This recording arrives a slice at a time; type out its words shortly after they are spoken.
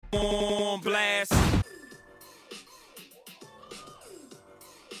On blast.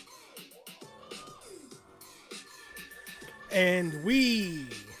 And we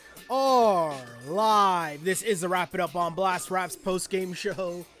are live. This is the Wrap It Up on Blast Raps post-game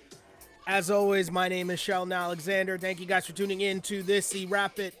show. As always, my name is Sheldon Alexander. Thank you guys for tuning in to this, the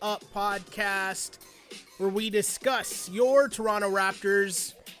Wrap It Up podcast, where we discuss your Toronto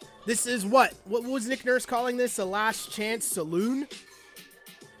Raptors. This is what was Nick Nurse calling this? A last chance saloon?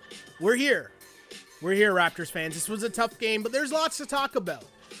 We're here. We're here, Raptors fans. This was a tough game, but there's lots to talk about.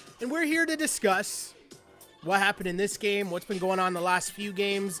 And we're here to discuss what happened in this game, what's been going on the last few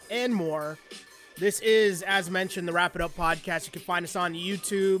games, and more. This is, as mentioned, the Wrap It Up podcast. You can find us on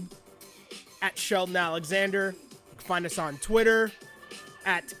YouTube at Sheldon Alexander. You can find us on Twitter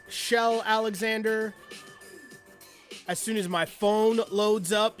at Shell Alexander. As soon as my phone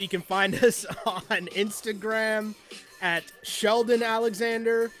loads up, you can find us on Instagram at Sheldon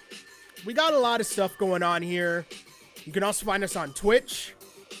Alexander. We got a lot of stuff going on here. You can also find us on Twitch.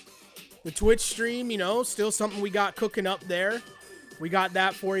 The Twitch stream, still something we got cooking up there. We got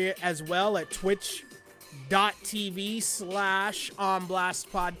that for you as well at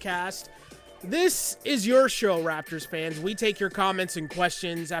twitch.tv/onblastpodcast. This is your show, Raptors fans. We take your comments and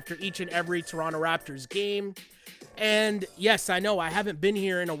questions after each and every Toronto Raptors game. And yes, I know I haven't been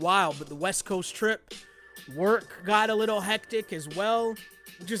here in a while, but the West Coast trip, work got a little hectic as well.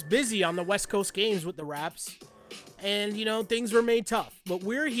 Just busy on the West Coast games with the Raps. And, things were made tough. But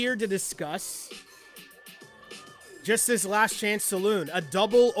we're here to discuss just this last chance saloon. A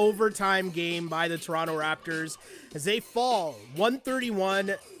double overtime game by the Toronto Raptors as they fall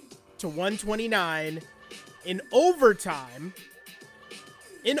 131 to 129 in overtime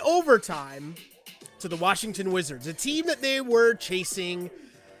to the Washington Wizards. A team that they were chasing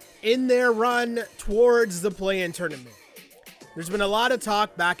in their run towards the play-in tournament. There's been a lot of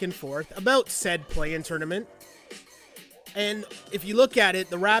talk back and forth about said play-in tournament. And if you look at it,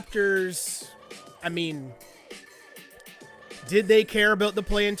 the Raptors, did they care about the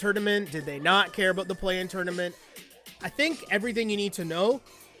play-in tournament? Did they not care about the play-in tournament? I think everything you need to know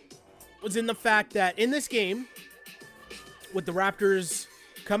was in the fact that in this game, with the Raptors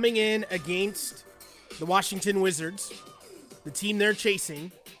coming in against the Washington Wizards, the team they're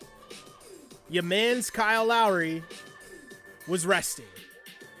chasing, your man's Kyle Lowry was resting.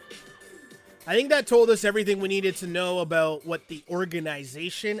 I think that told us everything we needed to know about what the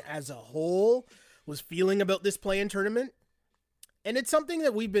organization as a whole was feeling about this play-in tournament. And it's something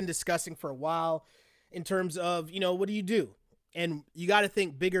that we've been discussing for a while in terms of, what do you do? And you got to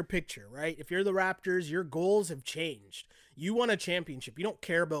think bigger picture, right? If you're the Raptors, your goals have changed. You want a championship. You don't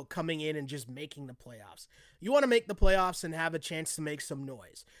care about coming in and just making the playoffs. You want to make the playoffs and have a chance to make some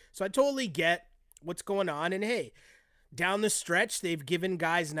noise. So I totally get what's going on. And hey, down the stretch, they've given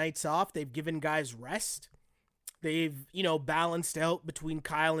guys nights off. They've given guys rest. They've, balanced out between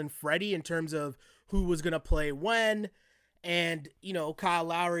Kyle and Freddie in terms of who was going to play when. And, Kyle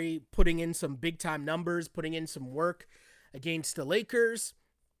Lowry putting in some big-time numbers, putting in some work against the Lakers.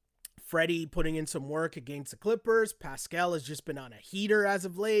 Freddie putting in some work against the Clippers. Pascal has just been on a heater as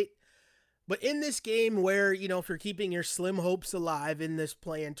of late. But in this game where, if you're keeping your slim hopes alive in this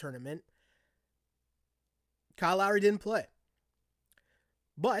play-in tournament, Kyle Lowry didn't play.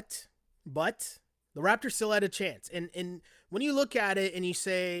 But the Raptors still had a chance. And when you look at it and you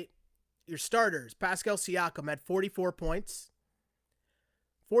say your starters, Pascal Siakam had 44 points.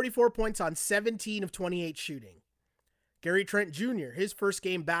 44 points on 17 of 28 shooting. Gary Trent Jr., his first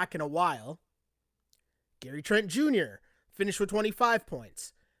game back in a while. Gary Trent Jr. finished with 25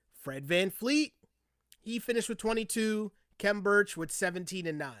 points. Fred VanVleet, he finished with 22. Khem Birch with 17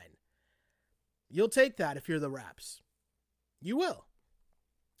 and 9. You'll take that if you're the Raps. You will.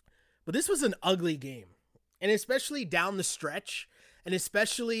 But this was an ugly game. And especially down the stretch. And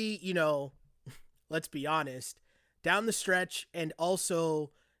especially, let's be honest, down the stretch and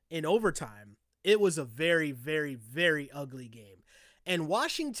also in overtime. It was a very, very, very ugly game. And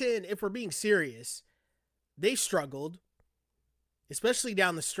Washington, if we're being serious, they struggled. Especially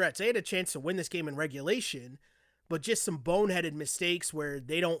down the stretch. They had a chance to win this game in regulation. But just some boneheaded mistakes where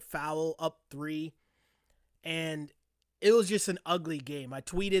they don't foul up 3. And it was just an ugly game. I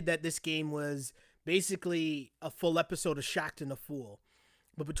tweeted that this game was basically a full episode of Shaqtin' a Fool.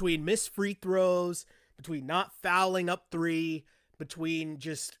 But between missed free throws, between not fouling up 3, between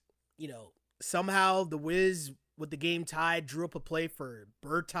just, somehow the Wiz with the game tied drew up a play for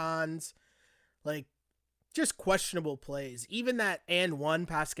Bertans. Just questionable plays. Even that and one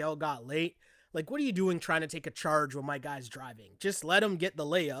Pascal got late. What are you doing trying to take a charge when my guy's driving? Just let him get the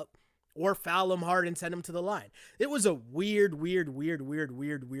layup or foul him hard and send him to the line. It was a weird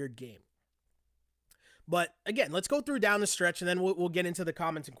game. But again, let's go through down the stretch, and then we'll get into the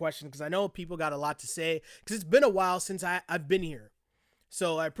comments and questions, because I know people got a lot to say, because it's been a while since I've been here.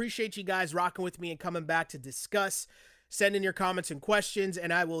 So I appreciate you guys rocking with me and coming back to discuss. Send in your comments and questions,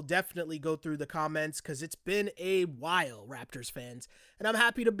 and I will definitely go through the comments, because it's been a while, Raptors fans, and I'm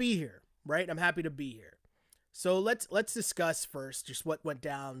happy to be here, right? I'm happy to be here. So let's discuss first just what went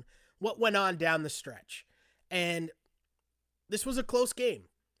on down the stretch. And this was a close game,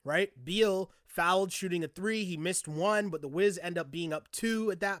 right? Beal fouled shooting a 3. He missed 1, but the Wiz end up being up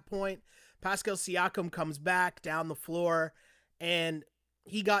 2 at that point. Pascal Siakam comes back down the floor, and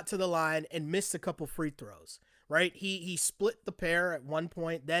he got to the line and missed a couple free throws, right? He split the pair at one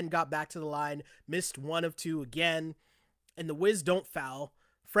point, then got back to the line, missed 1 of 2 again, and the Wiz don't foul.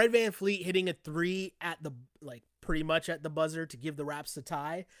 Fred VanVleet hitting a 3 at the, pretty much at the buzzer to give the Raps the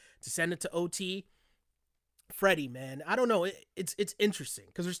tie, to send it to OT. Freddie, man, I don't know. It's interesting,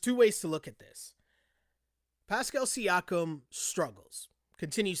 because there's 2 ways to look at this. Pascal Siakam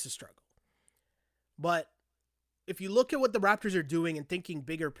continues to struggle. But if you look at what the Raptors are doing and thinking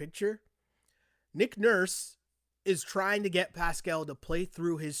bigger picture, Nick Nurse is trying to get Pascal to play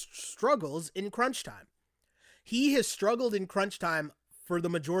through his struggles in crunch time. He has struggled in crunch time for the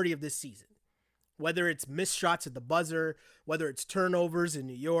majority of this season. Whether it's missed shots at the buzzer, whether it's turnovers in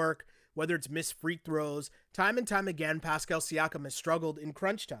New York, whether it's missed free throws, time and time again, Pascal Siakam has struggled in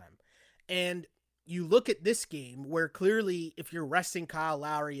crunch time. And you look at this game where clearly if you're resting Kyle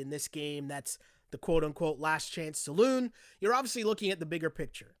Lowry in this game, that's the quote-unquote last chance saloon, you're obviously looking at the bigger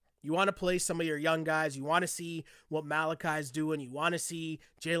picture. You want to play some of your young guys. You want to see what Malachi's doing. You want to see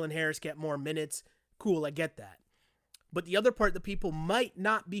Jalen Harris get more minutes. Cool, I get that. But the other part that people might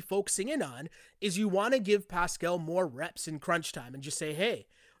not be focusing in on is you want to give Pascal more reps in crunch time and just say, hey,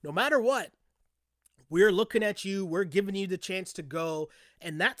 no matter what, we're looking at you. We're giving you the chance to go.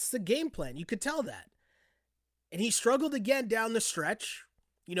 And that's the game plan. You could tell that. And he struggled again down the stretch.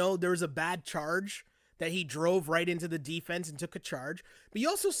 You know, there was a bad charge that he drove right into the defense and took a charge. But you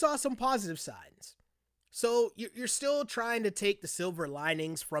also saw some positive signs. So you're still trying to take the silver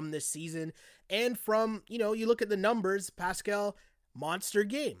linings from this season. And from, you look at the numbers, Pascal, monster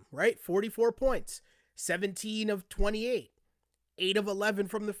game, right? 44 points, 17 of 28, 8 of 11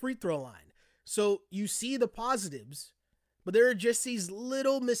 from the free throw line. So you see the positives, but there are just these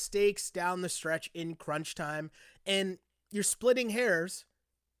little mistakes down the stretch in crunch time, and you're splitting hairs.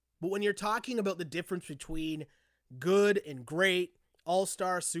 But when you're talking about the difference between good and great,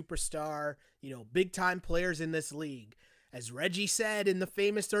 all-star, superstar, big-time players in this league, as Reggie said in the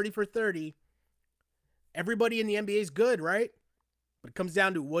famous 30 for 30, everybody in the NBA is good, right? But it comes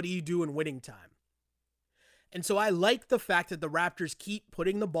down to what do you do in winning time? And so I like the fact that the Raptors keep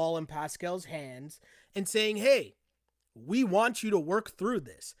putting the ball in Pascal's hands and saying, hey, we want you to work through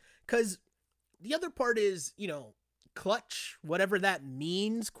this. Because the other part is, clutch, whatever that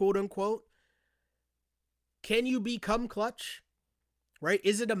means, quote unquote. Can you become clutch? Right?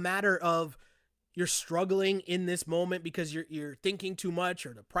 Is it a matter of you're struggling in this moment because you're thinking too much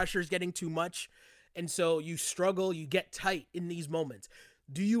or the pressure's getting too much, and so you struggle, you get tight in these moments?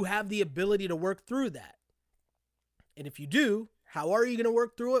 Do you have the ability to work through that? And if you do, how are you going to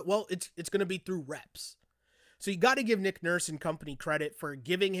work through it? Well, it's going to be through reps. So you got to give Nick Nurse and company credit for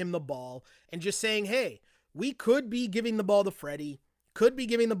giving him the ball and just saying, hey, we could be giving the ball to Freddie, could be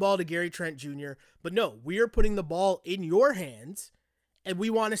giving the ball to Gary Trent Jr., but no, we are putting the ball in your hands, and we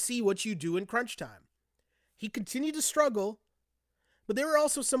want to see what you do in crunch time. He continued to struggle, but there were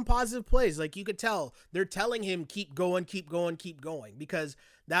also some positive plays. Like you could tell, they're telling him, keep going, keep going, keep going. Because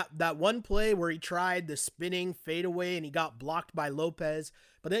that one play where he tried the spinning fadeaway and he got blocked by Lopez,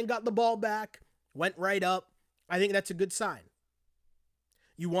 but then got the ball back, went right up. I think that's a good sign.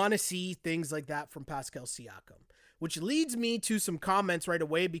 You want to see things like that from Pascal Siakam, which leads me to some comments right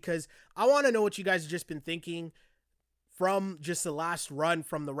away, because I want to know what you guys have just been thinking from just the last run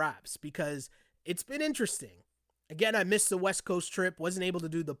from the Raps, because it's been interesting. Again, I missed the West Coast trip, wasn't able to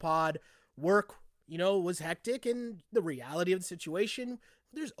do the pod. Work, was hectic, and the reality of the situation,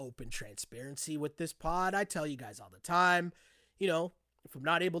 there's open transparency with this pod. I tell you guys all the time, if I'm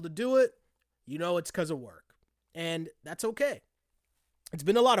not able to do it, it's because of work. And that's okay. It's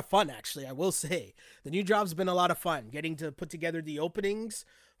been a lot of fun, actually, I will say. The new job's been a lot of fun. Getting to put together the openings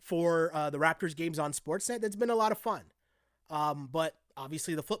for the Raptors games on Sportsnet, that's been a lot of fun. But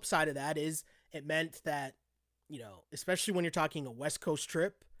obviously the flip side of that is it meant that, especially when you're talking a West Coast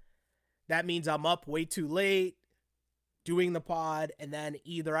trip, that means I'm up way too late doing the pod, and then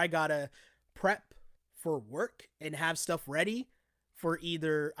either I gotta prep for work and have stuff ready for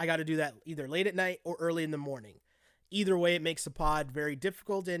I got to do that either late at night or early in the morning. Either way, it makes the pod very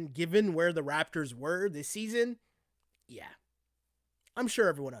difficult. And given where the Raptors were this season, yeah, I'm sure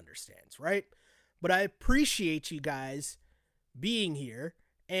everyone understands, right? But I appreciate you guys being here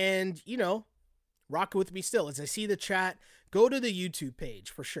and, rocking with me still. As I see the chat, go to the YouTube page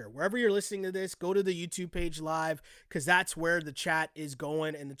for sure. Wherever you're listening to this, go to the YouTube page live because that's where the chat is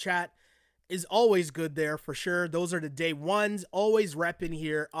going. And the chat is always good there for sure. Those are the day ones, always repping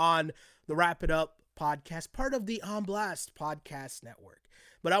here on the Wrap It Up podcast, part of the On Blast podcast network.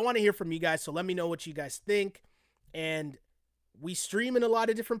 But I want to hear from you guys, so let me know what you guys think. And we stream in a lot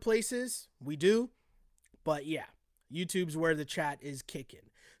of different places. We do. But yeah, YouTube's where the chat is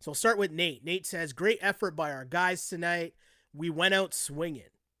kicking. So I'll start with Nate. Nate says, great effort by our guys tonight. We went out swinging.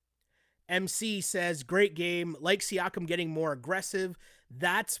 MC says, great game. Like Siakam getting more aggressive.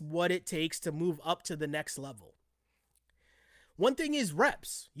 That's what it takes to move up to the next level. One thing is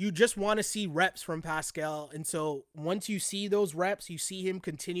reps. You just want to see reps from Pascal. And so once you see those reps, you see him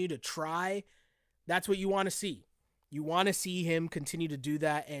continue to try. That's what you want to see. You want to see him continue to do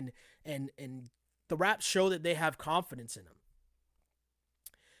that. And the Raps show that they have confidence in him.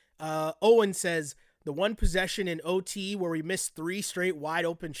 Owen says, the one possession in OT where we missed 3 straight wide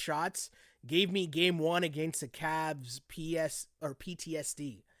open shots gave me game 1 against the Cavs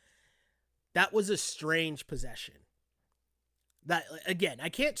PTSD. That was a strange possession. That, again, I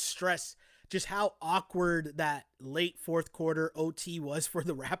can't stress just how awkward that late fourth quarter OT was for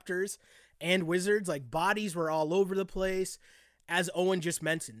the Raptors and Wizards. Like, bodies were all over the place. As Owen just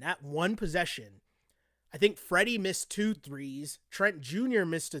mentioned, that one possession, I think Freddie missed 2 threes. Trent Jr.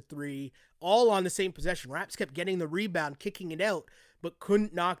 missed a 3, all on the same possession. Raps kept getting the rebound, kicking it out, but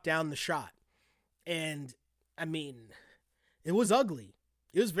couldn't knock down the shot. And, I mean, it was ugly.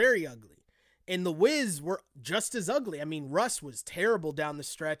 It was very ugly. And the Wiz were just as ugly. I mean, Russ was terrible down the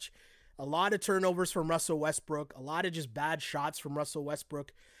stretch. A lot of turnovers from Russell Westbrook. A lot of just bad shots from Russell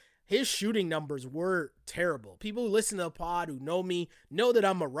Westbrook. His shooting numbers were terrible. People who listen to the pod, who know me, know that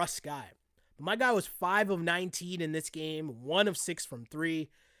I'm a Russ guy. My guy was 5 of 19 in this game, 1 of 6 from 3,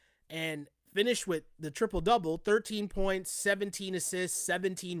 and finished with the triple-double, 13 points, 17 assists,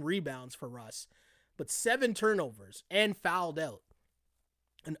 17 rebounds for Russ, but 7 turnovers and fouled out.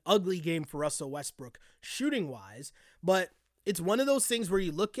 An ugly game for Russell Westbrook, shooting-wise, but it's one of those things where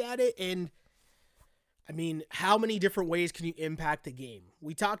you look at it and, I mean, how many different ways can you impact the game?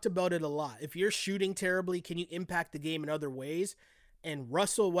 We talked about it a lot. If you're shooting terribly, can you impact the game in other ways? And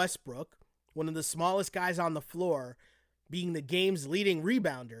Russell Westbrook, one of the smallest guys on the floor, being the game's leading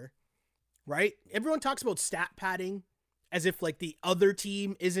rebounder, right? Everyone talks about stat padding as if like the other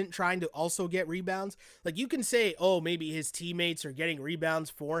team isn't trying to also get rebounds. Like you can say, oh, maybe his teammates are getting rebounds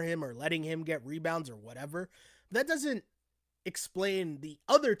for him or letting him get rebounds or whatever. But that doesn't explain the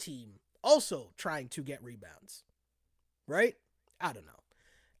other team also trying to get rebounds, right? I don't know.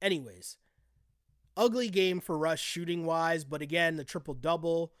 Anyways, ugly game for Russ shooting wise, but again, the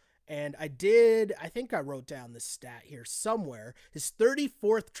triple-double. And I think I wrote down this stat here somewhere. His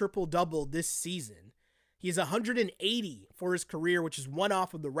 34th triple-double this season. He's 180 for his career, which is one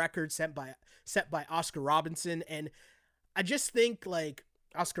off of the record set by Oscar Robertson. And I just think, like,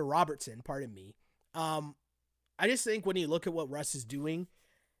 Oscar Robertson, pardon me. I just think when you look at what Russ is doing,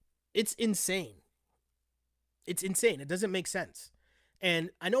 it's insane. It's insane. It doesn't make sense. And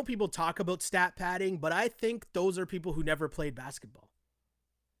I know people talk about stat padding, but I think those are people who never played basketball.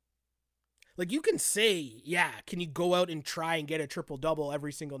 Like, you can say, yeah, can you go out and try and get a triple-double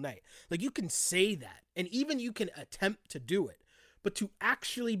every single night? Like, you can say that, and even you can attempt to do it. But to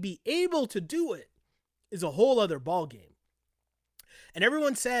actually be able to do it is a whole other ballgame. And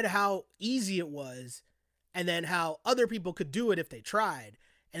everyone said how easy it was, and then how other people could do it if they tried.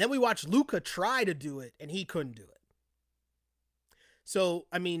 And then we watched Luka try to do it, and he couldn't do it. So,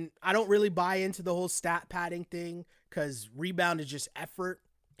 I mean, I don't really buy into the whole stat padding thing, because rebound is just effort.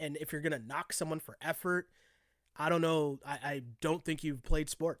 And if you're going to knock someone for effort, I don't know. I don't think you've played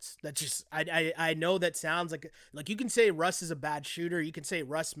sports. That's just, I know that sounds like you can say Russ is a bad shooter. You can say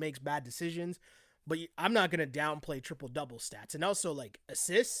Russ makes bad decisions, but I'm not going to downplay triple-double stats. And also, like,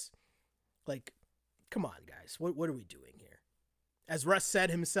 assists, like, come on, guys. What are we doing here? As Russ said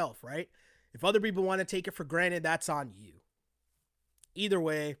himself, right? If other people want to take it for granted, that's on you. Either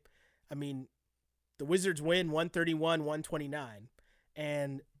way, I mean, the Wizards win 131-129.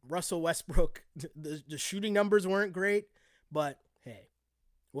 And Russell Westbrook, the shooting numbers weren't great, but hey,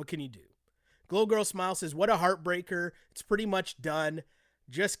 what can you do? Glow Girl Smile says, what a heartbreaker. It's pretty much done.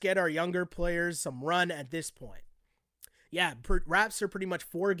 Just get our younger players some run at this point. Yeah, Raps are pretty much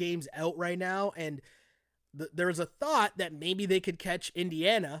 4 games out right now, and there was a thought that maybe they could catch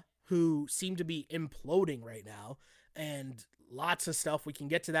Indiana, who seem to be imploding right now, and lots of stuff. We can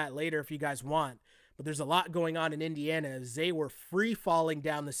get to that later if you guys want. But there's a lot going on in Indiana as they were free falling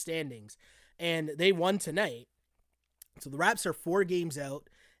down the standings, and they won tonight. So the Raps are 4 games out,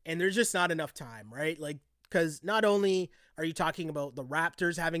 and there's just not enough time, right? Like, because not only are you talking about the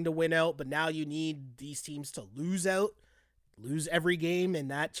Raptors having to win out, but now you need these teams to lose every game,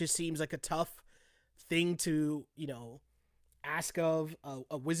 and that just seems like a tough thing to, ask of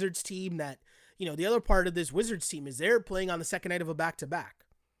a Wizards team that, the other part of this Wizards team is they're playing on the second night of a back-to-back.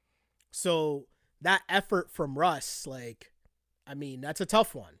 So that effort from Russ, that's a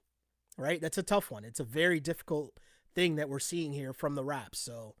tough one, right? That's a tough one. It's a very difficult thing that we're seeing here from the Raps.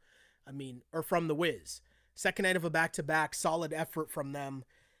 So, or from the Wiz. Second night of a back-to-back, solid effort from them,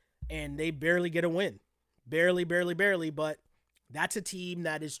 and they barely get a win. Barely, but that's a team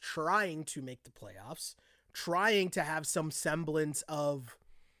that is trying to make the playoffs, trying to have some semblance of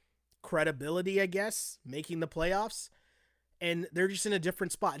credibility, I guess, making the playoffs, and they're just in a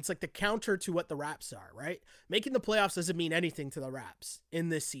different spot. It's like the counter to what the Raps are, right? Making the playoffs doesn't mean anything to the Raps in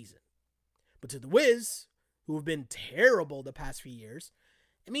this season. But to the Wiz, who have been terrible the past few years,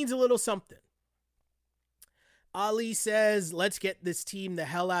 it means a little something. Ali says, let's get this team the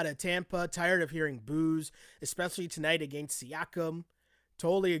hell out of Tampa. Tired of hearing boos, especially tonight against Siakam.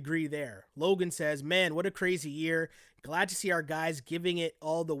 Totally agree there. Logan says, man, what a crazy year. Glad to see our guys giving it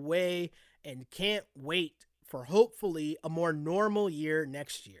all the way and can't wait for hopefully a more normal year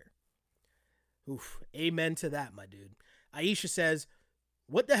next year. Oof, amen to that, my dude. Aisha says,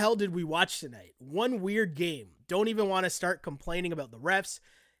 what the hell did we watch tonight? One weird game. Don't even want to start complaining about the refs.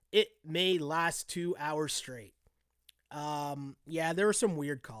 It may last 2 hours straight. Yeah, there were some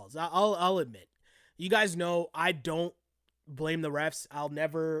weird calls. I'll admit. You guys know I don't blame the refs. I'll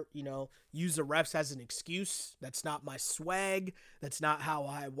never, use the refs as an excuse. That's not my swag. That's not how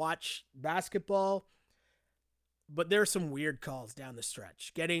I watch basketball. But there are some weird calls down the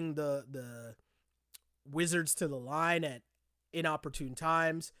stretch. Getting the Wizards to the line at inopportune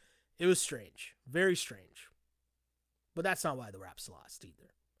times. It was strange. Very strange. But that's not why the Raps lost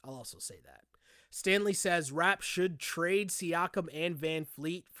either. I'll also say that. Stanley says Raps should trade Siakam and Van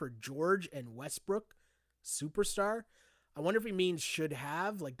Fleet for George and Westbrook. Superstar. I wonder if he means should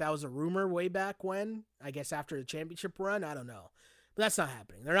have. Like that was a rumor way back when. I guess after the championship run. I don't know. But that's not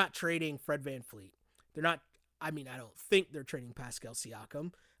happening. They're not trading Fred Van Fleet. They're not. I don't think they're trading Pascal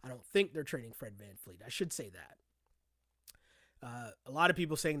Siakam. I don't think they're trading Fred Van Fleet. I should say that. A lot of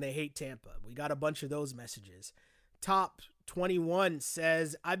people saying they hate Tampa. We got a bunch of those messages. Top 21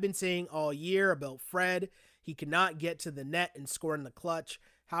 says, I've been saying all year about Fred. He cannot get to the net and score in the clutch.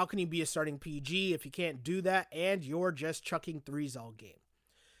 How can he be a starting PG if you can't do that and you're just chucking threes all game?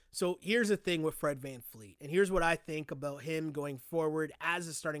 So here's the thing with Fred Van Fleet, and here's what I think about him going forward as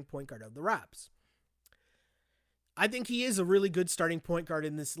a starting point guard of the Raps. I think he is a really good starting point guard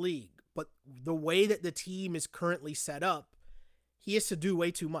in this league, but the way that the team is currently set up, he has to do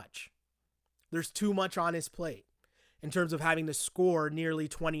way too much. There's too much on his plate in terms of having to score nearly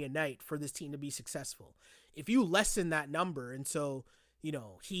 20 a night for this team to be successful. If you lessen that number, and so,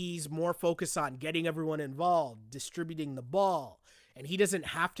 he's more focused on getting everyone involved, distributing the ball, and he doesn't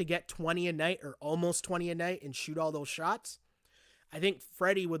have to get 20 a night or almost 20 a night and shoot all those shots, I think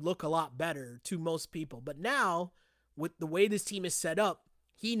Freddie would look a lot better to most people. But now, with the way this team is set up,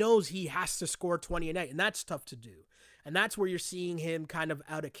 he knows he has to score 20 a night, and that's tough to do. And that's where you're seeing him kind of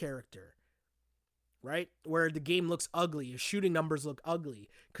out of character, right? Where the game looks ugly, his shooting numbers look ugly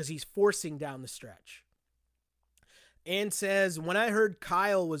because he's forcing down the stretch. And says, when I heard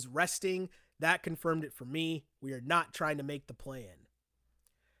Kyle was resting, that confirmed it for me. We are not trying to make the play-in.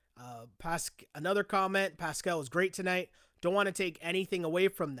 Another comment, Pascal was great tonight. Don't want to take anything away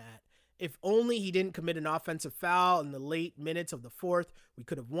from that. If only he didn't commit an offensive foul in the late minutes of the fourth, we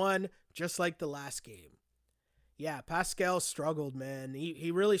could have won just like the last game. Yeah, Pascal struggled, man. He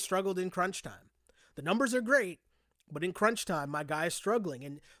really struggled in crunch time. The numbers are great, but in crunch time, my guy is struggling.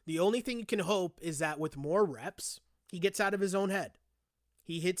 And the only thing you can hope is that with more reps, he gets out of his own head.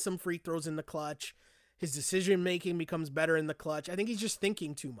 He hits some free throws in the clutch. His decision-making becomes better in the clutch. I think he's just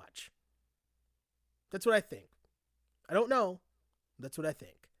thinking too much. That's what I think. I don't know. That's what I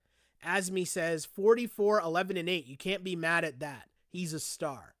think. Asmi says, 44, 11, and 8. You can't be mad at that. He's a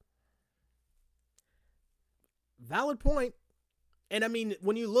star. Valid point. And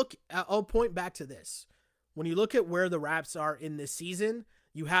when you look, I'll point back to this. When you look at where the Raps are in this season,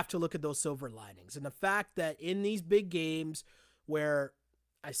 you have to look at those silver linings. And the fact that in these big games where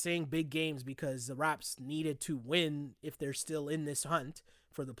I'm saying big games because the Raps needed to win if they're still in this hunt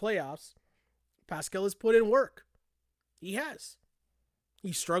for the playoffs, Pascal has put in work. He has.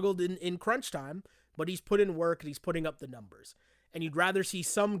 He struggled in crunch time, but he's put in work and he's putting up the numbers. And you'd rather see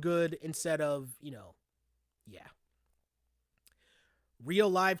some good instead of, yeah. Real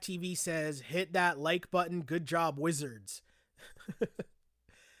Live TV says, hit that like button. Good job, Wizards.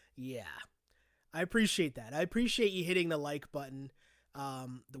 Yeah. I appreciate that. I appreciate you hitting the like button.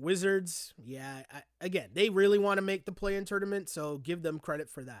 The Wizards, yeah, again, they really want to make the play-in tournament, so give them credit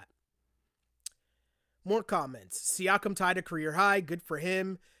for that. More comments. Siakam tied a career high. Good for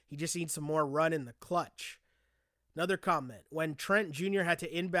him. He just needs some more run in the clutch. Another comment. When Trent Jr. had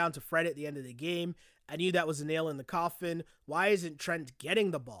to inbound to Fred at the end of the game, I knew that was a nail in the coffin. Why isn't Trent getting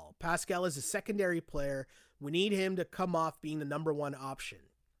the ball? Pascal is a secondary player. We need him to come off being the number one option.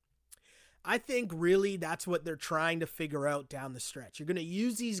 I think really that's what they're trying to figure out down the stretch. You're going to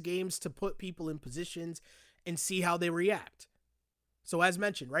use these games to put people in positions and see how they react. So as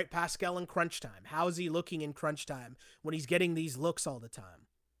mentioned, right, Pascal in crunch time. How is he looking in crunch time when he's getting these looks all the time?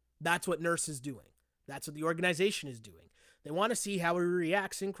 That's what Nurse is doing. That's what the organization is doing. They want to see how he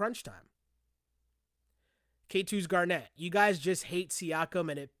reacts in crunch time. K2's Garnett. You guys just hate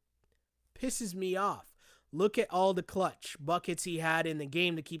Siakam and it pisses me off. Look at all the clutch buckets he had in the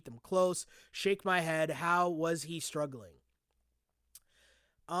game to keep them close. Shake my head. How was he struggling?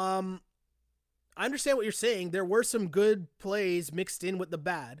 I understand what you're saying. There were some good plays mixed in with the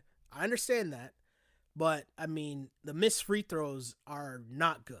bad. I understand that. But, I mean, the missed free throws are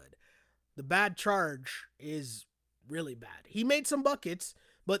not good. The bad charge is really bad. He made some buckets,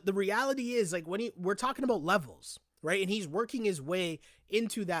 but the reality is, like, we're talking about levels, right? And he's working his way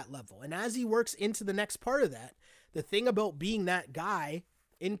into that level. And as he works into the next part of that, the thing about being that guy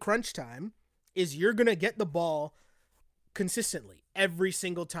in crunch time is you're going to get the ball consistently every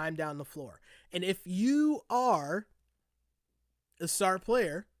single time down the floor. And if you are a star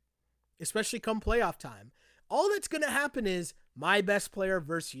player, especially come playoff time, all that's going to happen is my best player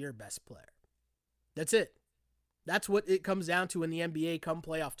versus your best player. That's it. That's what it comes down to in the NBA come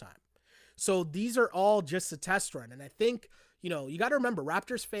playoff time. So these are all just a test run. And I think, you got to remember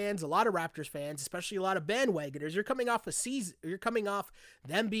Raptors fans, a lot of Raptors fans, especially a lot of bandwagoners, you're coming off a season, you're coming off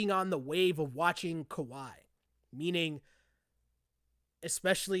them being on the wave of watching Kawhi, meaning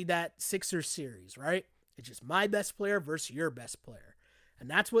especially that Sixers series, right? It's just my best player versus your best player. And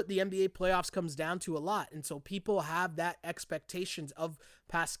that's what the NBA playoffs comes down to a lot. And so people have that expectations of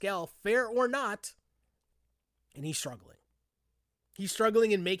Pascal, fair or not, and he's struggling. He's struggling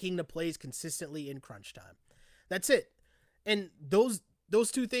in making the plays consistently in crunch time. That's it. And those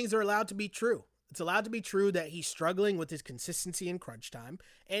two things are allowed to be true. It's allowed to be true that he's struggling with his consistency in crunch time,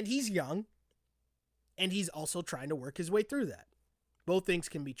 and he's young, and he's also trying to work his way through that. Both things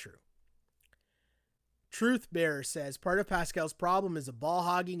can be true. Truth Bearer says, part of Pascal's problem is a ball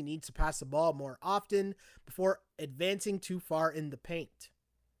hogging. He needs to pass the ball more often before advancing too far in the paint.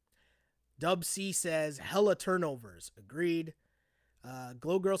 Dub C says, hella turnovers. Agreed.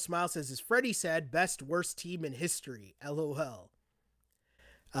 Glow Girl Smile says, as Freddie said, best worst team in history. LOL.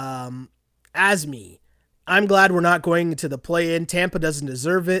 Asmi, I'm glad we're not going to the play-in. Tampa doesn't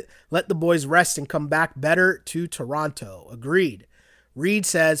deserve it. Let the boys rest and come back better to Toronto. Agreed. Reed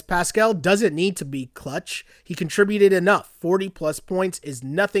says, Pascal doesn't need to be clutch. He contributed enough. 40-plus points is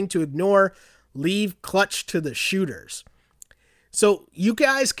nothing to ignore. Leave clutch to the shooters. So you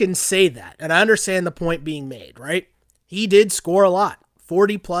guys can say that, and I understand the point being made, right? He did score a lot.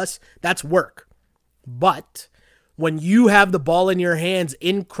 40-plus, that's work. But when you have the ball in your hands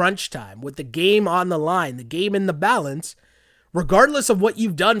in crunch time, with the game on the line, the game in the balance, regardless of what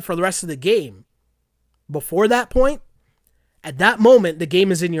you've done for the rest of the game, before that point, at that moment, the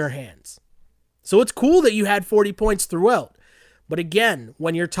game is in your hands. So it's cool that you had 40 points throughout. But again,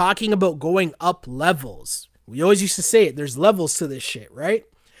 when you're talking about going up levels, we always used to say it, there's levels to this shit, right?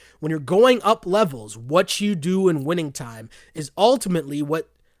 When you're going up levels, what you do in winning time is ultimately what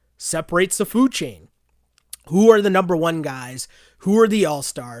separates the food chain. Who are the number one guys? Who are the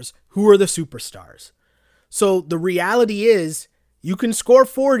all-stars? Who are the superstars? So the reality is you can score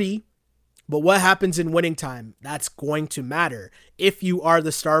 40, but what happens in winning time? That's going to matter if you are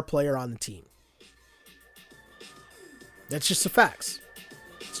the star player on the team. That's just the facts.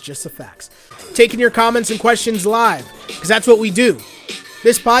 It's just the facts. Taking your comments and questions live, because that's what we do.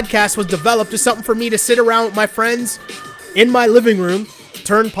 This podcast was developed as something for me to sit around with my friends in my living room,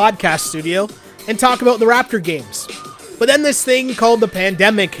 turn podcast studio, and talk about the Raptor games. But then this thing called the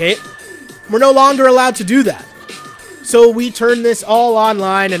pandemic hit. We're no longer allowed to do that. So we turned this all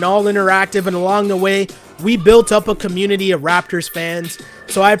online and all interactive, and along the way, we built up a community of Raptors fans.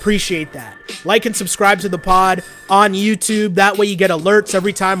 So I appreciate that. Like and subscribe to the pod on YouTube. That way you get alerts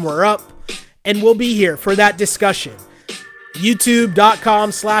every time we're up. and we'll be here for that discussion.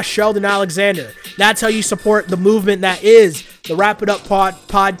 YouTube.com/Sheldon Alexander. That's how you support the movement that is the Wrap It Up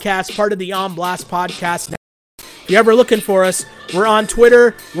podcast, part of the On Blast podcast network. If you're ever looking for us, we're on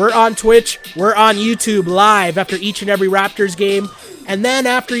Twitter, we're on Twitch, we're on YouTube live after each and every Raptors game. And then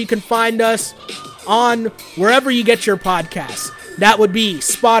after, you can find us on wherever you get your podcasts. That would be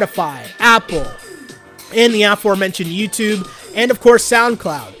Spotify, Apple, and the aforementioned YouTube, and of course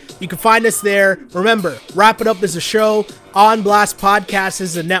SoundCloud. You can find us there. Remember, Wrap It Up is a show, On Blast Podcast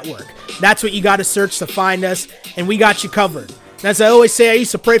is a network. That's what you got to search to find us, and we got you covered. And as I always say, I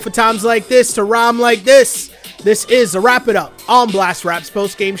used to pray for times like this to rhyme like this. This is the Wrap It Up On Blast Raps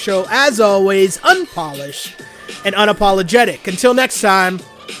post-game show, as always, unpolished and unapologetic. Until next time,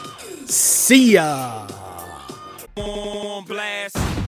 see ya.